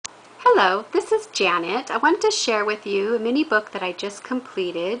Hello, this is Janet. I wanted to share with you a mini book that I just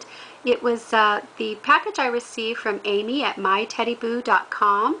completed. It was the package I received from Amy at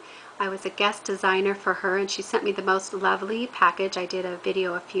myteddyboo.com. I was a guest designer for her and she sent me the most lovely package. I did a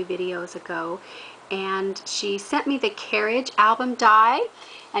video a few videos ago and she sent me the Carriage album die,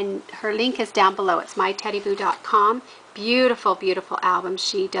 and her link is down below. It's myteddyboo.com. Beautiful, beautiful album.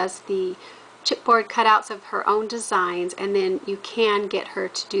 She does the chipboard cutouts of her own designs, and then you can get her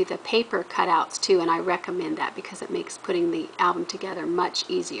to do the paper cutouts too, and I recommend that because it makes putting the album together much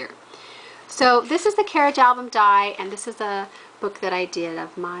easier. So this is the Carriage album die, and this is a book that I did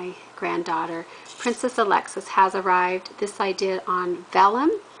of my granddaughter. Princess Alexis has arrived. This I did on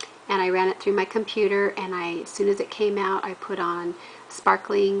vellum, and I ran it through my computer, and as soon as it came out I put on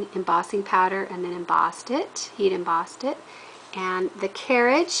sparkling embossing powder and then embossed it, heat embossed it. And the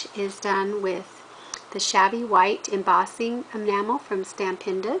Carriage is done with the shabby white embossing enamel from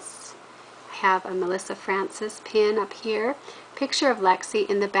Stampindas. I have a Melissa Francis pin up here, picture of Lexi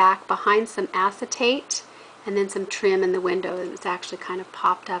in the back behind some acetate, and then some trim in the window. It's actually kind of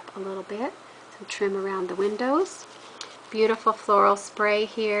popped up a little bit. Some trim around the windows. Beautiful floral spray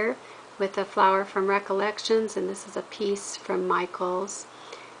here with a flower from Recollections, and this is a piece from Michael's.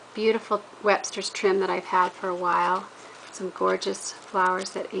 Beautiful Webster's trim that I've had for a while. Some gorgeous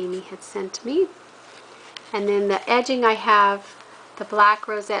flowers that Amy had sent me. And then the edging, I have the black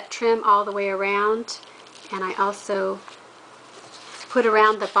rosette trim all the way around, and I also put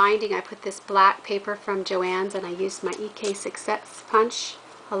around the binding, I put this black paper from Joann's, and I used my EK Success punch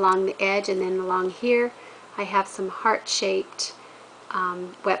along the edge, and then along here I have some heart-shaped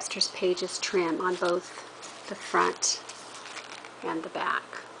Webster's Pages trim on both the front and the back.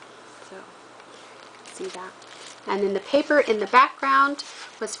 So, see that? And then the paper in the background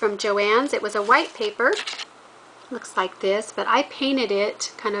was from Joann's. It was a white paper, looks like this, but I painted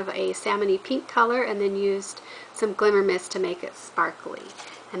it kind of a salmon-y pink color and then used some glimmer mist to make it sparkly,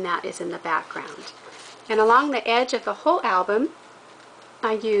 and that is in the background. And along the edge of the whole album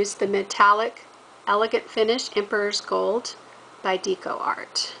I used the metallic Elegant Finish Emperor's Gold by Deco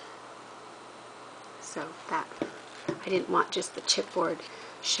Art. So that, I didn't want just the chipboard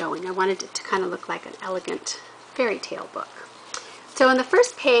showing. I wanted it to kind of look like an elegant fairy tale book. So on the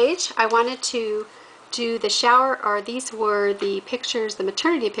first page I wanted to do the shower, or these were the pictures, the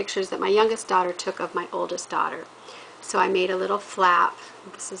maternity pictures that my youngest daughter took of my oldest daughter. So I made a little flap.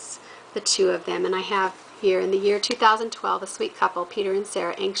 This is the two of them, and I have here, in the year 2012, a sweet couple, Peter and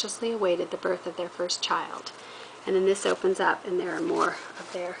Sarah, anxiously awaited the birth of their first child. And then this opens up and there are more of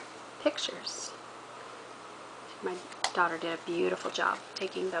their pictures. My daughter did a beautiful job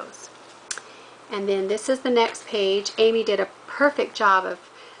taking those. And then this is the next page. Amy did a perfect job of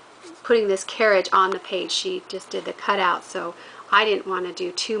putting this carriage on the page. She just did the cutout, so I didn't want to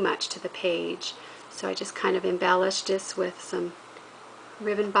do too much to the page. So I just kind of embellished this with some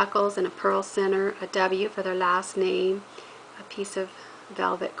ribbon buckles and a pearl center, a W for their last name, a piece of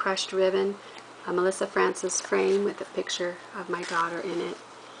velvet crushed ribbon, a Melissa Francis frame with a picture of my daughter in it,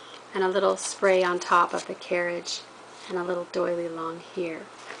 and a little spray on top of the carriage, and a little doily along here.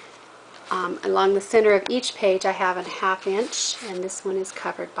 Along the center of each page I have a 1/2 inch, and this one is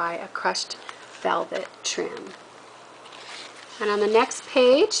covered by a crushed velvet trim. And on the next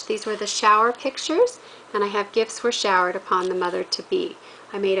page, these were the shower pictures, and I have gifts were showered upon the mother-to-be.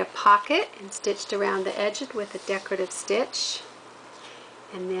 I made a pocket and stitched around the edge with a decorative stitch.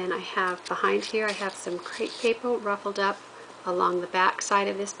 And then I have behind here, I have some crepe paper ruffled up along the back side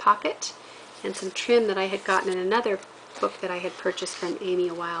of this pocket, and some trim that I had gotten in another book that I had purchased from Amy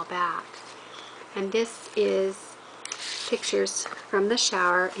a while back. And this is pictures from the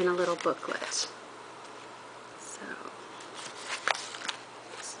shower in a little booklet. So,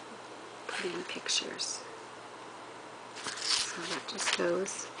 just put in pictures. So that just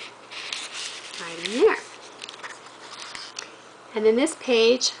goes right in there. And then this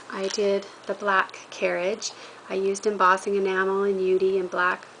page I did the black carriage. I used embossing enamel and UD and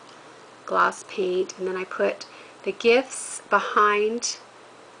black gloss paint, and then I put the gifts behind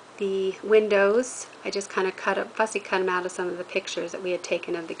the windows. I just kind of fussy cut them out of some of the pictures that we had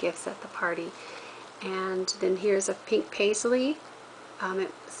taken of the gifts at the party. And then here's a pink paisley.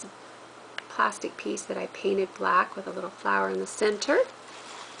 It's a plastic piece that I painted black with a little flower in the center.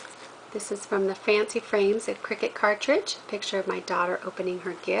 This is from the Fancy Frames, a Cricut cartridge, a picture of my daughter opening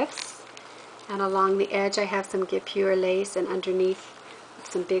her gifts. And along the edge I have some guipure lace, and underneath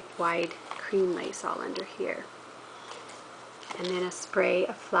some big wide cream lace all under here. And then a spray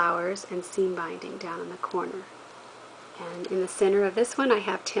of flowers and seam binding down in the corner. And in the center of this one I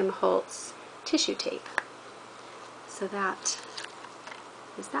have Tim Holtz tissue tape. So that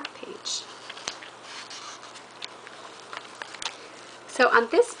is that page. So on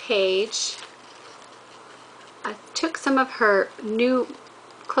this page, I took some of her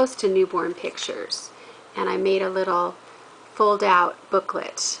close to newborn pictures, and I made a little fold-out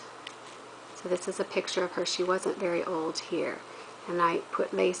booklet. So this is a picture of her. She wasn't very old here, and I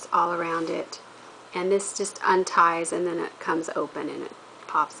put lace all around it, and this just unties and then it comes open and it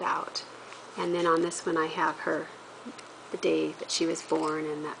pops out. And then on this one I have her, the day that she was born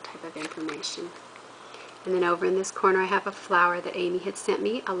and that type of information. And then over in this corner I have a flower that Amy had sent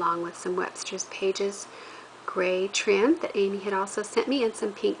me, along with some Webster's Pages gray trim that Amy had also sent me, and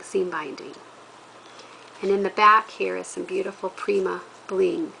some pink seam binding. And in the back here is some beautiful Prima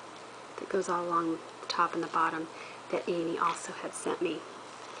bling that goes all along the top and the bottom that Amy also had sent me.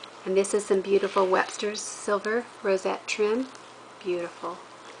 And this is some beautiful Webster's silver rosette trim. Beautiful.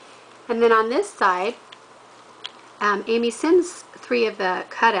 And then on this side, Amy sends 3 of the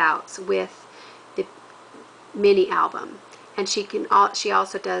cutouts with the mini album. And she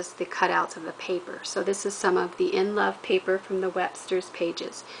also does the cutouts of the paper. So this is some of the In Love paper from the Webster's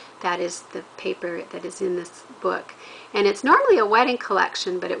Pages. That is the paper that is in this book. And it's normally a wedding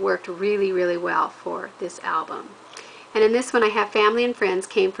collection, but it worked really, really well for this album. And in this one I have family and friends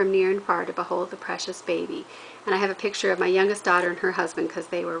came from near and far to behold the precious baby. And I have a picture of my youngest daughter and her husband, because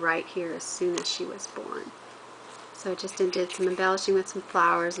they were right here as soon as she was born. So I just did some embellishing with some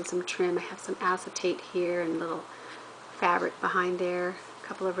flowers and some trim. I have some acetate here and little fabric behind there, a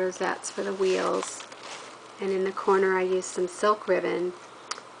couple of rosettes for the wheels, and in the corner I used some silk ribbon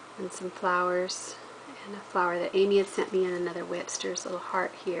and some flowers, and a flower that Amy had sent me, and another Webster's little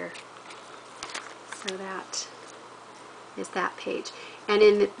heart here. So that is that page. And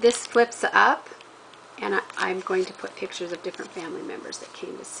in this flips up, and I'm going to put pictures of different family members that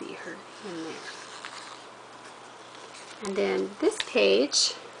came to see her in there. And then this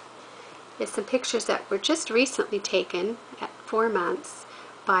page is some pictures that were just recently taken at 4 months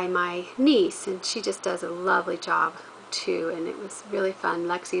by my niece, and she just does a lovely job too, and it was really fun.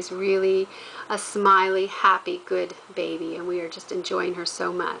 Lexi's really a smiley, happy, good baby, and we are just enjoying her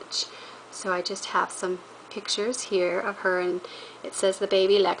so much. So I just have some pictures here of her, and it says, "The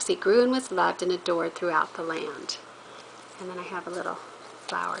baby Lexi grew and was loved and adored throughout the land." And then I have a little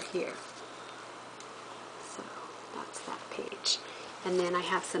flower here. So that's that page. And then I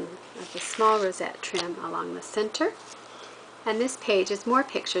have some of the small rosette trim along the center. And this page is more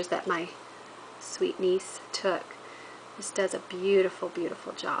pictures that my sweet niece took. This does a beautiful,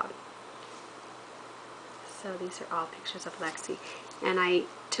 beautiful job. So these are all pictures of Lexi. And I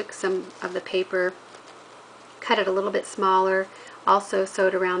took some of the paper, cut it a little bit smaller, also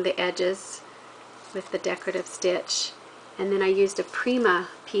sewed around the edges with the decorative stitch. And then I used a Prima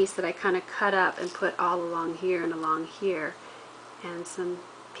piece that I kind of cut up and put all along here and along here, and some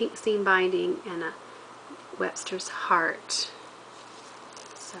pink seam binding and a Webster's heart.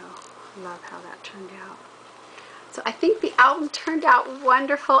 So I love how that turned out. So I think the album turned out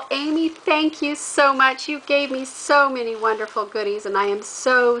wonderful. Amy, thank you so much. You gave me so many wonderful goodies, and I am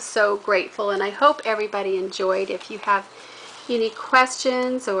so, so grateful. And I hope everybody enjoyed. If you have any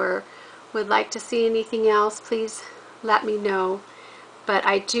questions or would like to see anything else, please let me know. But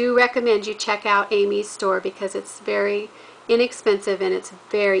I do recommend you check out Amy's store, because it's very inexpensive and it's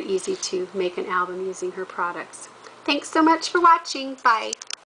very easy to make an album using her products. Thanks so much for watching. Bye.